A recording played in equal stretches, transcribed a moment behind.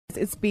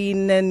It's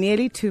been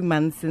nearly 2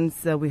 months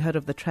since we heard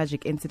of the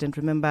tragic incident.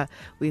 Remember,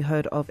 we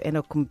heard of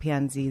Enock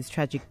Mpianzi's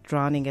tragic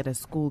drowning at a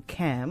school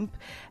camp.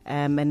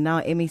 And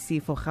now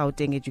MEC for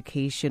Gauteng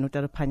Education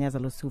Panyaza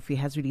Lesufi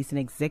has released an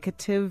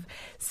executive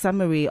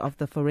summary of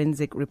the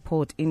forensic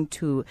report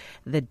into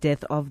the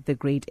death of the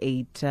grade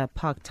 8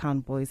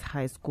 Parktown Boys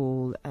High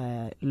School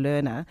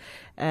learner.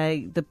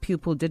 The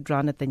pupil did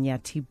drown at the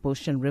Nyati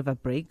bush and river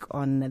break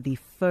on the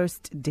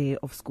first day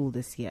of school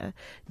this year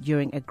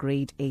during a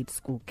grade 8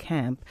 school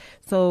camp.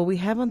 So we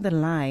have on the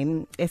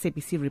line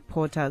SABC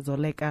reporter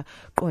Zoleka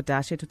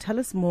Gcabashe to tell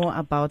us more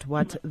about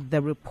what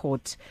the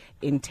report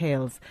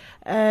entails.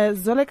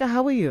 Zoleka,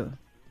 how are you?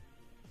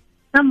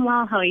 I'm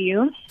well. How are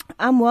you?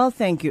 I'm well,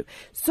 thank you.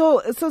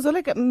 So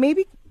Zoleka,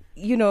 maybe,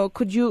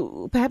 could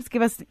you perhaps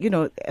give us,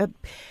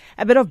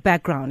 a bit of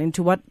background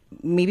into what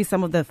maybe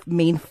some of the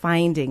main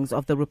findings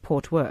of the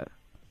report were?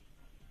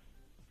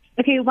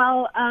 Okay,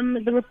 well,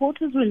 the report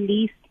was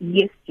released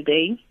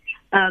yesterday.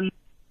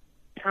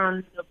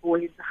 The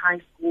boys' high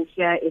school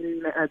here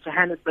in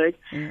Johannesburg,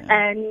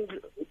 and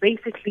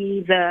basically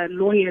the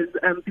lawyers,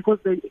 because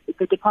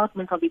the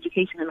Department of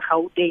Education in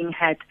Gauteng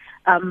had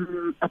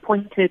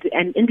appointed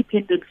an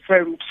independent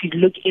firm to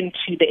look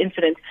into the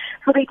incident.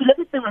 So they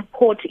delivered the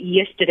report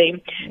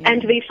yesterday,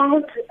 and they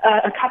found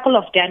a couple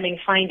of damning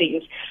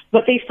findings.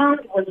 What they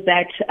found was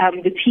that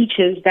the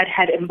teachers that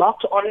had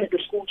embarked on the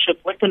school trip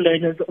with the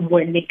learners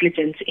were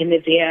negligent in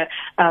their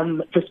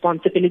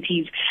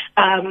responsibilities.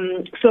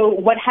 So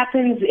what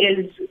happens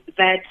is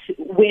that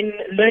when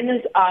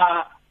learners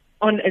are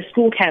on a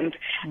school camp,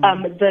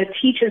 the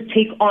teachers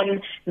take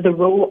on the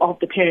role of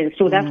the parents.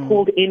 So that's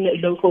called in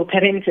local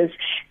parentis.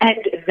 And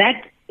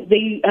that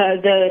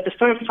the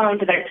firm found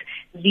that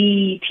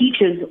the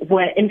teachers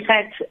were in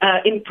fact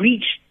in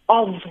breach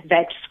of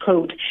that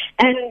code.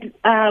 And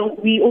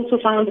they also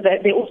found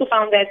that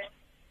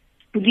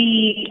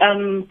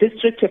the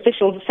district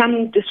officials,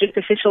 some district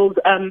officials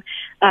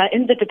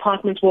in the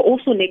department were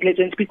also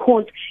negligent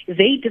because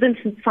they didn't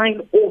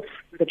sign off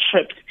the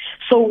trips.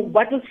 So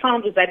what was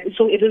found is that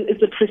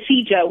it's a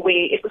procedure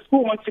where if a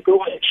school wants to go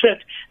on a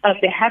trip,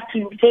 they have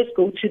to first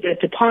go to the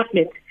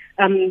department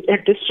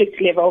at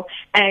district level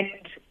and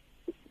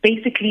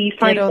basically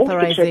sign off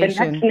the trip, and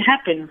that didn't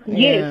happen.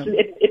 Yeah.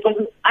 Yes, it was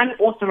an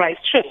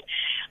unauthorized trip.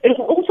 It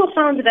was also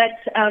found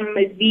that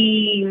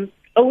the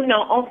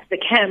owner of the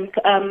camp,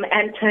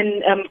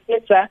 Anton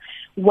Mpianzi,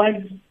 was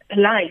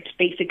lied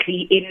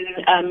basically in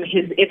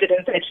his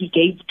evidence that he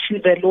gave to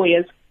the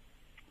lawyers.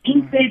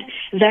 He said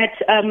that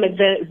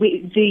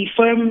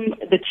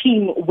the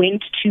team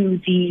went to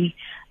the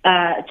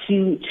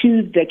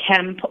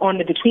camp on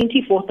the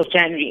 24th of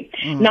January.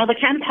 Now the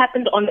camp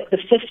happened on the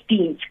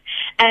 15th,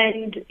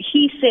 and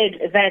he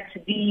said that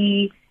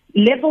the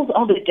levels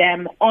of the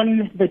dam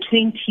on the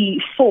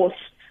 24th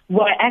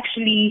were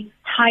actually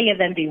higher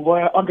than they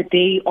were on the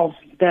day of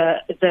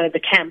the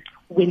camp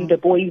when the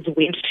boys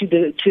went to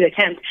the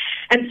camp.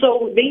 And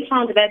so they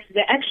found that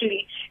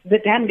the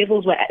dam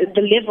levels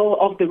the level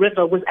of the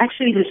river was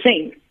actually the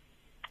same.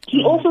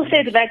 He also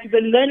said that the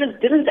learners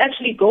didn't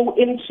actually go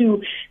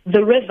into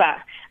the river.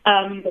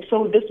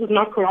 So this was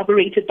not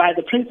corroborated by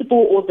the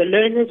principal or the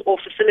learners or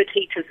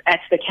facilitators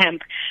at the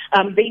camp.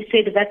 They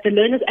said that the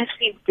learners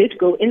actually did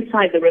go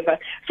inside the river.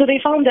 So they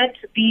found that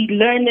the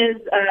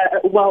learners,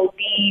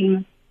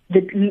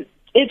 the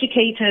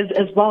educators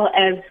as well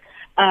as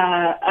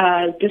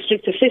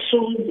district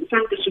officials,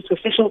 some district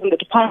officials in the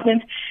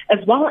department,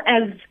 as well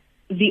as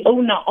the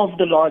owner of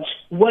the lodge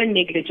were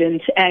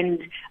negligent and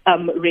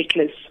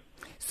reckless.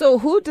 So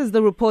who does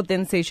the report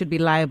then say should be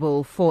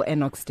liable for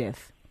Enock's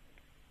death?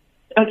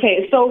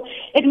 Okay, so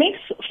it makes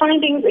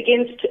findings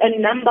against a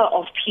number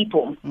of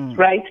people,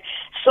 right?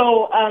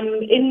 So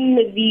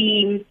in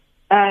the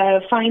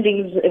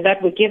findings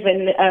that were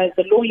given,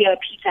 the lawyer,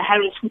 Peter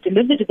Harris, who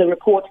delivered the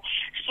report,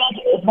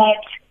 said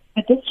that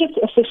the district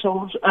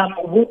officials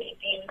would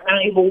be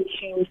liable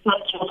to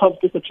some sort of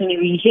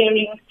disciplinary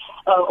hearing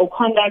or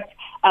conduct,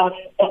 as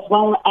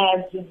well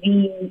as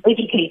the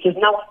educators.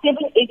 Now, 7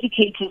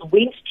 educators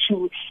went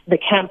to the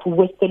camp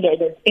with the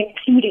learners,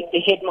 including the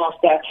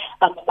headmaster,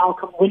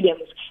 Malcolm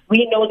Williams.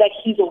 We know that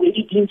he's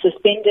already been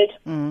suspended.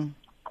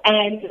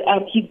 And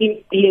he's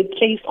been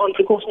placed on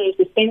precautionary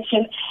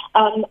suspension.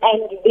 And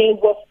there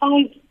were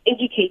 5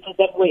 educators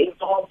that were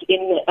involved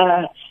in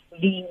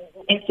the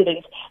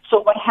incident.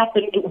 So what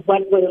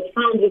was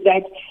found is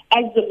that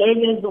as the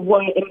learners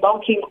were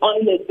embarking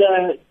on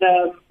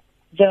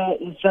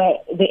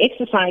the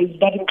exercise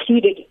that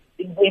included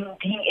them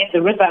being in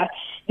the river,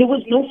 there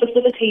was no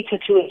facilitator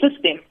to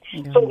assist them.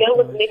 So there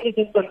was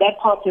negligence on that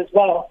part as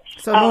well.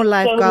 So no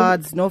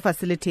lifeguards, no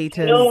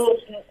facilitators. No,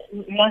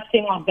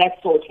 nothing of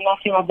that sort.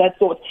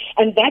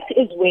 And that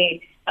is where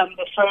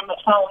the firm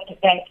found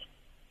that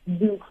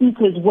the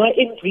keepers were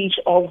in breach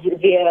of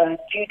their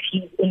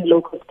duties in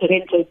local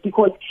parental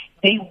because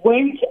they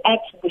weren't at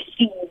the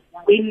scene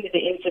when the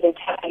incident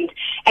happened.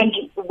 And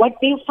what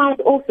they found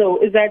also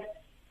is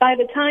that by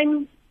the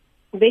time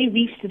they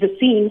reached the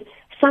scene,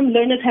 some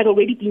learners had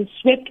already been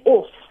swept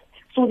off.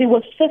 So there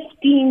were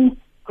 15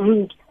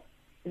 groups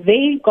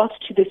they got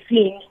to the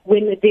scene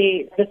when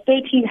the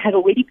 13 had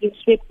already been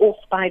swept off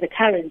by the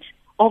current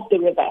of the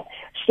river.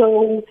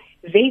 So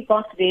they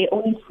got there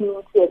only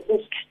to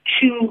assist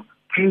 2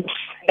 groups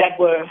that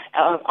were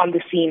on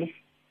the scene.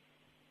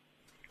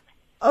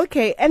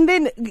 Okay, and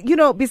then,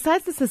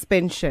 besides the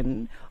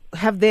suspension,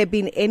 have there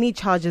been any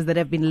charges that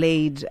have been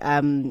laid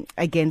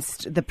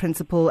against the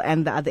principal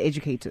and the other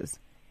educators?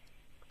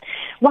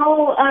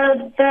 Well,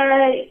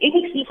 the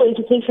SABC for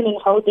Education in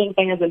Gauteng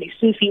Panyaza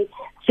Lesufi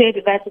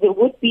said that there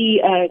would be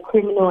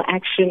criminal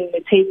action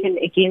taken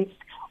against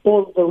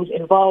all those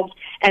involved,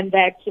 and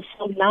that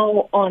from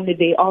now on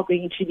they are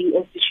going to be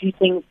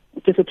instituting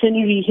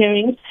disciplinary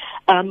hearings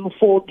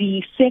for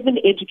the 7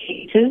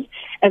 educators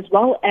as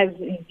well as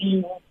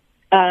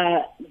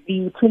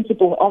the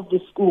principal of the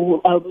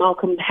school,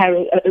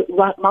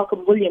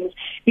 Malcolm Williams,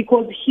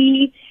 because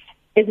he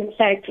is, in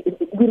fact,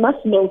 we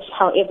must note,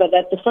 however,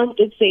 that the firm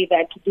did say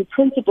that the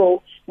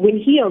principal, when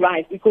he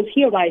arrived, because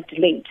he arrived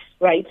late,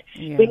 right?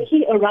 Yeah. When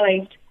he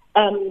arrived,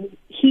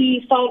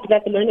 he found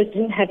that the learners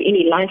didn't have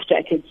any life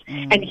jackets,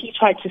 and he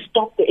tried to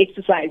stop the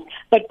exercise.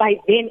 But by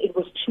then, it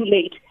was too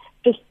late.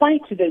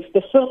 Despite this,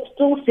 the firm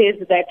still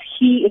says that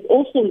he is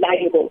also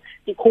liable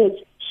because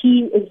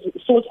he is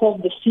sort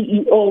of the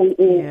CEO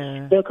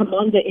or the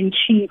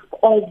commander-in-chief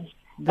of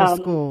the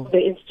school, the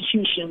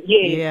institution.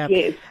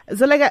 Yes.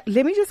 Zoleka,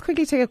 let me just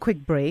quickly take a quick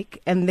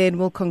break, and then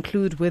we'll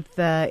conclude with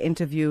the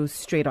interview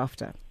straight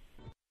after.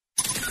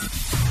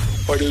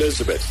 Port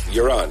Elizabeth,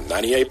 you're on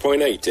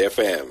 98.8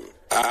 FM.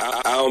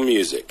 Our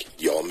music,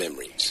 your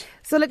memories.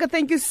 Zoleka,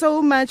 thank you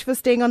so much for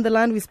staying on the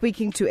line. We're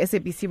speaking to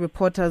SABC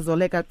reporter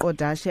Zoleka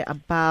Gcabashe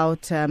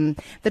about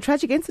the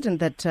tragic incident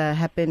that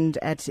happened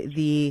at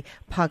the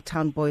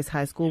Parktown Boys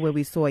High School, where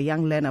we saw a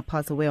young learner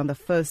pass away on the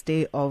first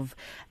day of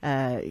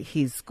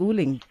his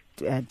schooling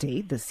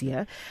day this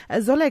year.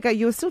 Zoleka,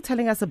 you're still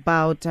telling us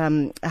about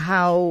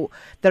how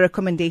the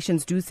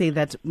recommendations do say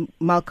that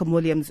Malcolm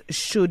Williams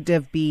should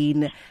have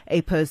been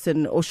a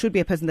person, or should be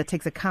a person that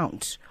takes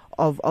account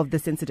of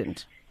this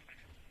incident.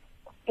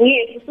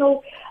 Yes,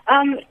 so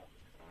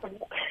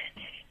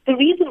the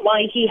reason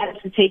why he has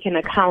to take an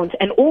account,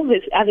 and all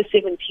these other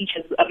 7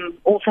 teachers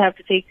also have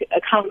to take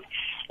account,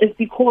 is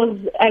because,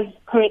 as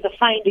per the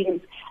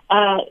findings,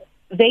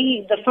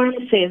 the firm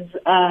says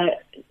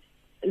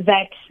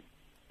that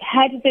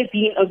had there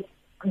been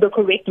the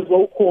correct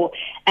roll call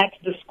at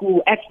the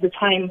school at the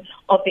time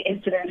of the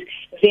incident,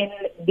 then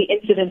the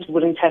incident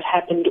wouldn't have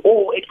happened,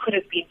 or it could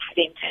have been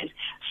prevented.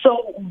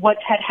 So what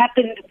had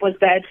happened was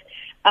that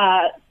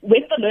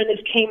when the learners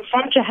came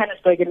from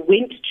Johannesburg and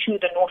went to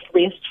the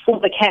northwest for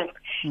the camp,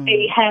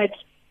 they had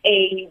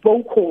a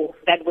roll call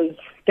that was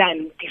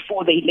done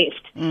before they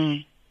left.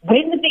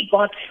 When they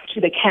got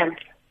to the camp,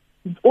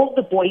 all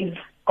the boys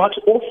got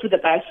off the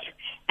bus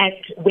and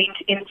went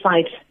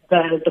inside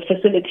the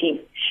facility.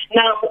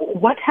 Now,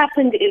 what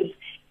happened is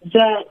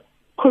the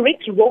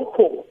correct roll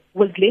call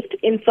was left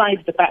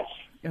inside the bus.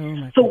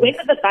 So when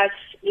the bus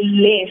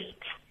left,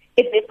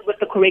 it left with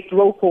the correct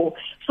roll call.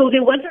 So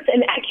there wasn't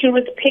an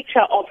accurate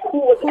picture of who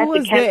was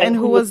at the camp and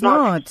who was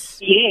not.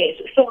 Yes.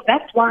 So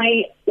that's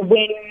why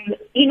when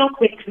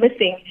Enock went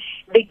missing,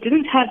 they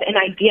didn't have an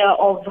idea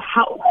of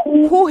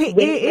who he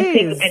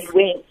is and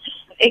when.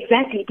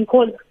 Exactly,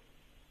 because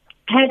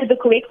had the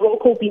correct roll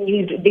call been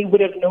used, they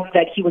would have known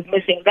that he was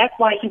missing. That's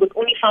why he was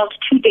only found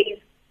 2 days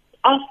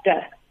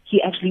after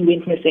he actually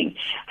went missing.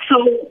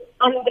 So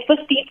on the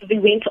 15th, they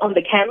went on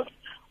the camp.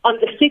 On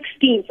the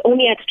 16th,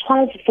 only at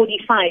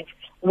 12:45,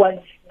 was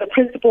the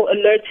principal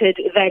alerted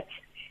that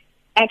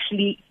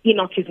actually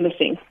Enock is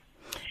missing.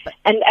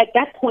 And at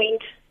that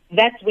point,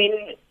 that's when,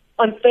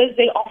 on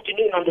Thursday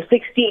afternoon, on the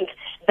 16th,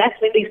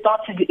 that's when they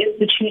started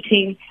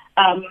instituting,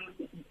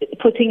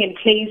 putting in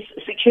place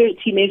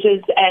security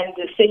measures and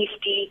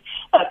safety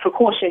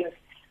precautions.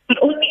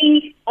 But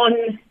only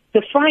on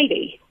the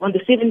Friday, on the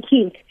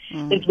 17th,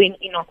 is when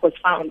Enock was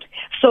found.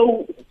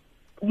 So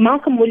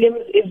Malcolm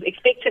Williams is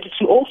expected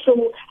to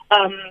also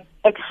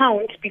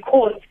account,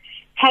 because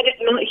had it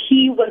not,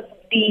 he was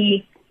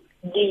the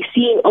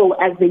CEO,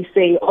 as they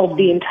say, of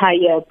the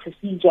entire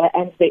procedure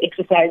and the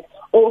exercise,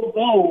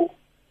 although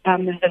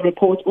the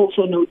report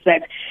also notes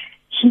that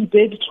he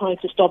did try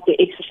to stop the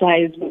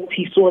exercise once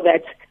he saw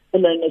that the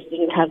learners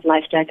didn't have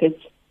life jackets.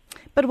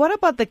 But what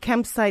about the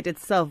campsite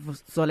itself,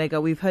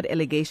 Zoleka? We've heard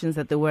allegations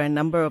that there were a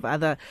number of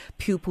other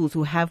pupils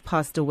who have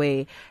passed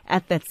away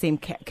at that same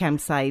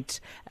campsite.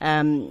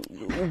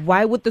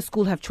 Why would the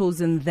school have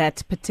chosen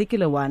that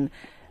particular one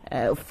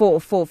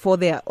for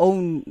their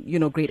own,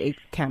 grade 8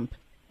 camp?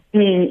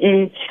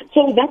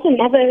 So that's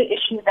another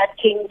issue that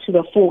came to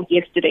the fore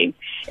yesterday.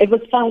 It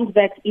was found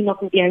that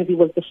Enock Mpianzi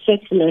was the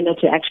first learner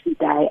to actually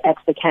die at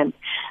the camp.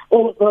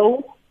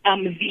 Although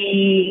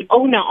the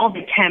owner of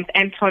the camp,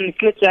 Anton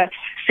Glitzer,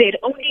 said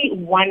only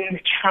one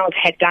child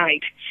had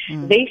died.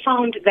 They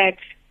found that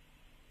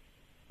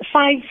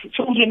 5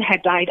 children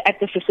had died at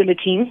the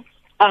facility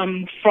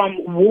from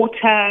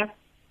water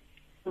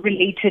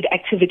related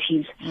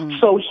activities.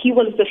 So he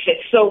was the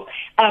fifth. So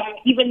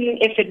even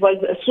if it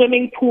was a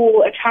swimming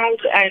pool, a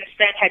child, I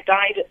understand, had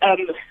died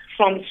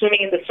from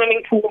swimming in the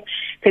swimming pool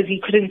because he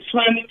couldn't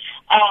swim.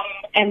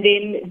 And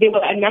then there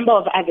were a number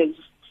of others.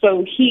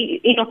 So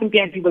Enock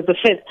Mpianzi was the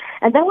fifth.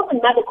 And that was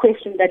another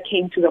question that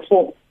came to the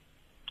fore.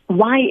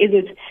 Why is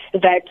it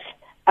that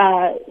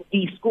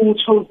the school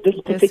chose this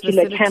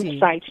particular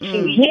campsite?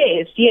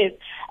 Yes.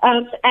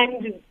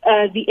 And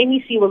the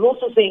MEC was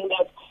also saying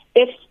that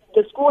if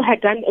the school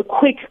had done a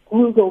quick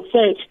Google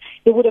search,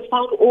 they would have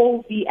found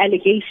all the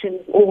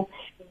allegations or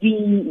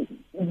the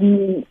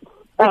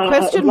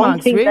question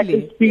marks,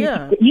 really.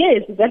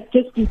 Yes, that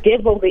just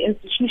bedevil the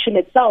institution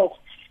itself.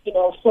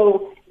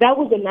 So that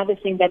was another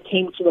thing that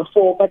came to the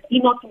fore. But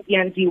Enock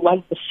Mpianzi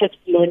was the fifth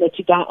learner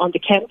to die on the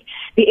camp.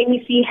 The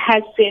MEC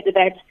has said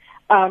that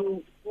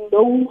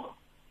no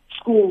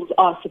schools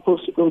are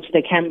supposed to go to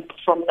the camp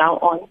from now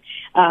on,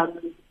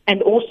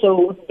 and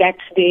also that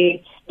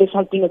this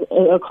has been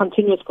a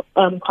continuous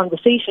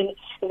conversation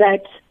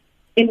that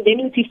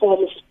indemnity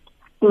forms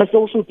must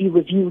also be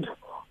reviewed,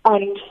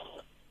 and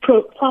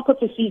proper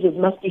procedures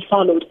must be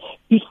followed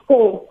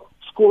before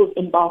schools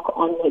embark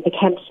on the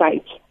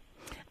campsite.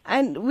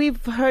 And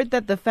we've heard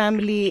that the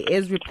family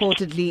is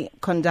reportedly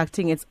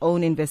conducting its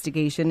own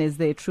investigation. Is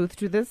there truth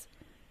to this?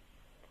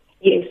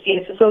 Yes.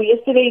 So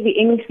yesterday the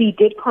MEC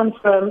did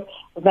confirm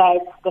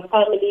that the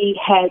family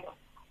had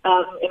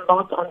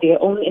embarked on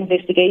their own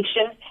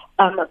investigation,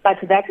 but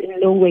that in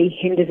no way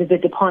hindered the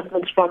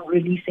department from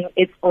releasing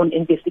its own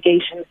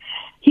investigation.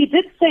 He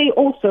did say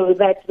also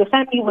that the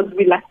family was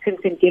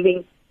reluctant in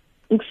giving,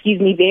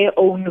 their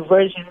own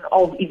version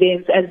of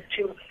events as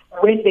to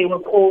when they were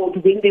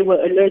called, when they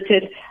were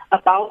alerted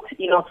about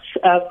Enoch's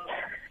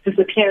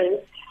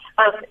disappearance.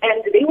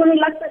 And they were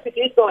reluctant to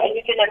do so, and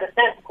you can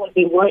understand because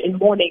they were in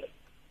mourning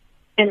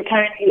and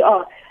currently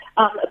are.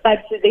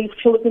 But they've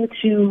chosen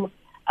to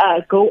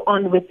go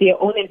on with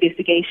their own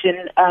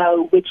investigation,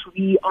 which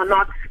we are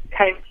not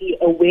currently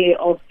aware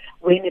of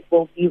when it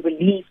will be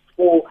released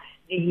or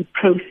the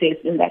process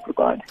in that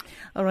regard.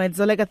 All right,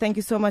 Zoleka, thank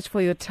you so much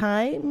for your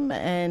time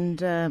and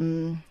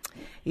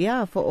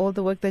for all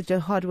the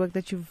hard work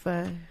that you've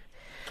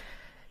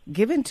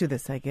given to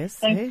this, I guess.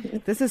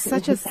 This is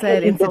such a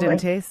sad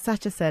incident,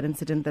 such a sad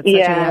incident that such a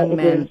young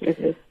man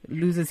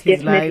loses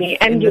his life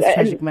in this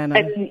tragic manner.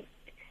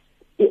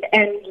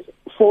 And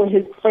for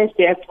his first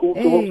day at school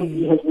to also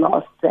be his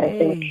last, I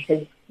think.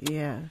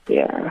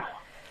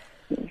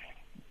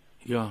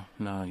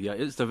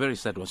 It's a very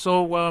sad one.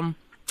 So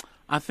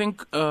I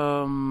think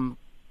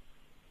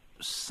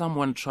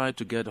someone tried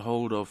to get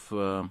hold of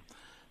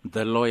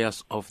the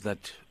lawyers of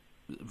that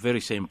very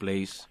same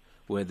place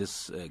where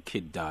this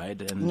kid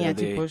died, and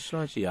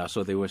Nyati,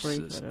 so they were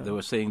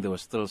saying they were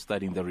still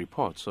studying the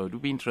report. So it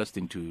would be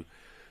interesting to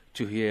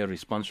hear a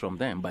response from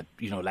them. But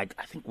I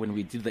think when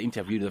we did the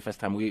interview the first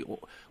time, we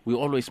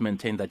always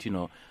maintained that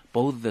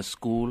both the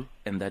school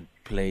and that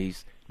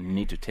place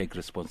need to take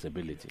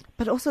responsibility.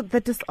 But also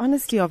the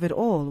dishonesty of it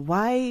all.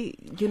 Why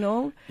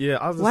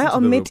why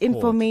omit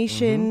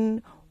information?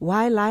 Mm-hmm.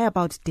 Why lie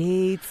about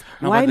dates?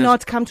 Why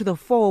not come to the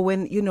fore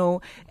when,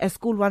 a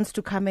school wants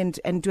to come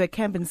and do a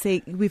camp and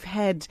say, we've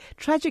had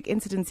tragic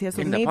incidents here,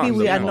 so maybe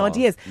we are not,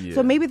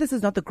 so maybe this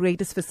is not the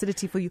greatest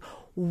facility for you.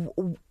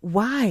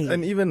 Why?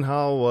 And even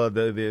how,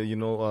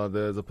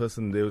 there's a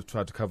person they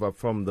tried to cover up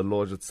from the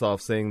lodge itself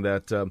saying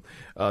that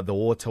the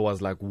water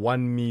was like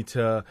 1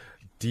 meter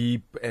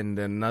deep and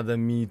another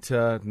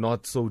meter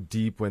not so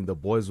deep when the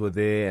boys were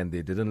there and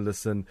they didn't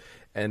listen,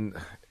 and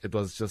it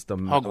was just a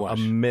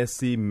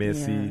messy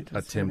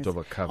attempt of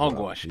a cover-up.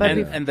 Hogwash.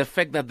 And the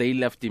fact that they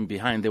left him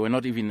behind, they were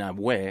not even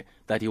aware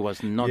that he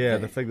was not there.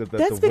 The fact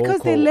that's because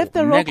they left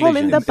the roll call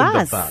in the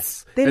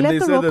bus. They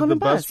left the roll call in the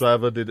bus. The bus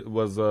driver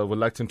was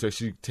reluctant to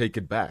actually take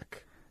it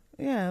back.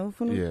 But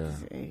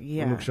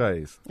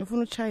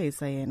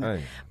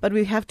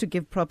we have to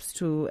give props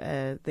to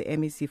the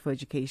MEC for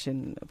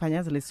Education.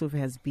 Panyaza Lesufi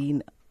has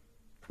been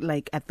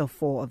at the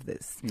fore of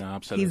this. No,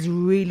 absolutely. He's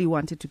really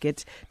wanted to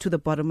get to the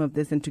bottom of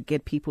this and to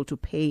get people to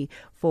pay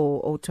for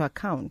or to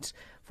account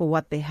for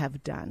what they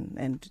have done.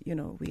 And,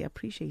 we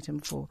appreciate him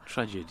for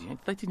tragedy.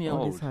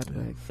 13-year-old.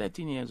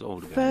 13 years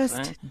old.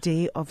 First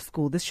day of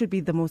school. This should be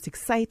the most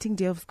exciting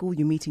day of school.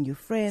 You're meeting your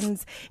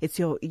friends. It's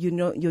your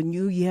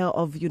new year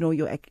of,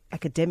 your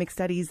academic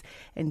studies.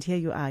 And here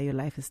you are. Your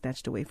life is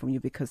snatched away from you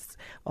because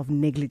of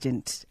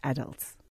negligent adults.